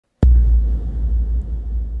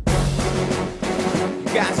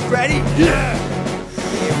guys ready? Yeah!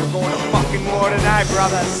 Yeah, we're going to fucking war tonight,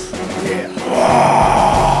 brothers. Yeah!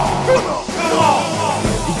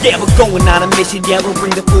 Yeah, we're going on a mission, yeah, we'll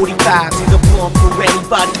bring the 45s. Need a blunt for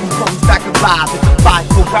anybody who comes back alive. It's a fight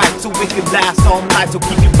for right, so it can last all night. So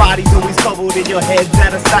keep your bodies always covered and your heads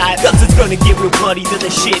at a side. Cause it's gonna get real bloody, there's a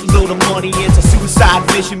shitload of money. It's a suicide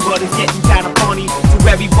mission, but it's getting kinda funny. So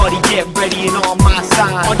everybody get ready and on my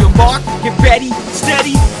side. On your mark, get ready,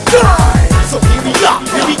 steady, go! So here we are,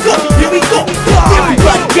 here we go, here we go.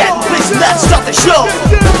 Everybody get in place, let's start the show.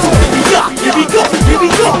 So here we are, here we go, here we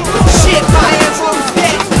go. Shit, my hands on the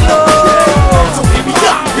stage. So here we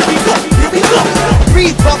are, here we go, here we go.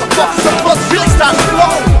 Breathe, motherfuckers, the blood's really starting to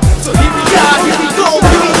flow. So here we are, here we go,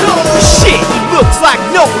 here we go. Shit, it looks like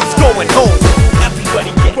no one's going home.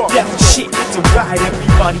 Everybody get down, shit, it's a ride.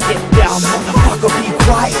 Everybody get down, motherfucker, be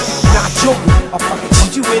quiet. Not joking, I'll fucking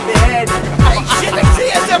shoot you in the head. Hey, shit, I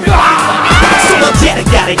see us, everybody. So I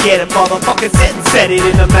gotta get it, motherfucker, set it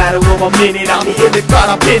in a matter of a minute. I'll be in the crowd,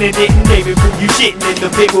 I'm pinning it, and David, when you shitting in the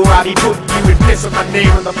big where I be putting you and pissing my name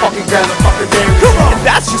on the fucking ground, the fucking damn. Come on! And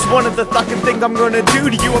that's just one of the fucking things I'm gonna do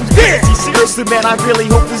to you. I'm crazy, seriously, man, I really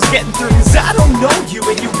hope this is getting through. Cause I don't know you,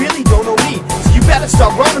 and you really don't know me. So you better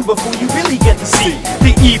start running before you really get to see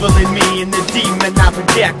the evil in me and the demon I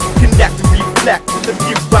project. Connect and reflect with the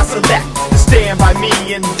few I select to stand by me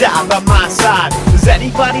and die by my side. Does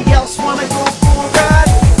anybody else wanna go for a ride?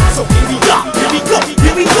 So here we are, here we go,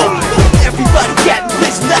 here we go. Everybody get in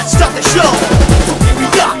place, let's start the show.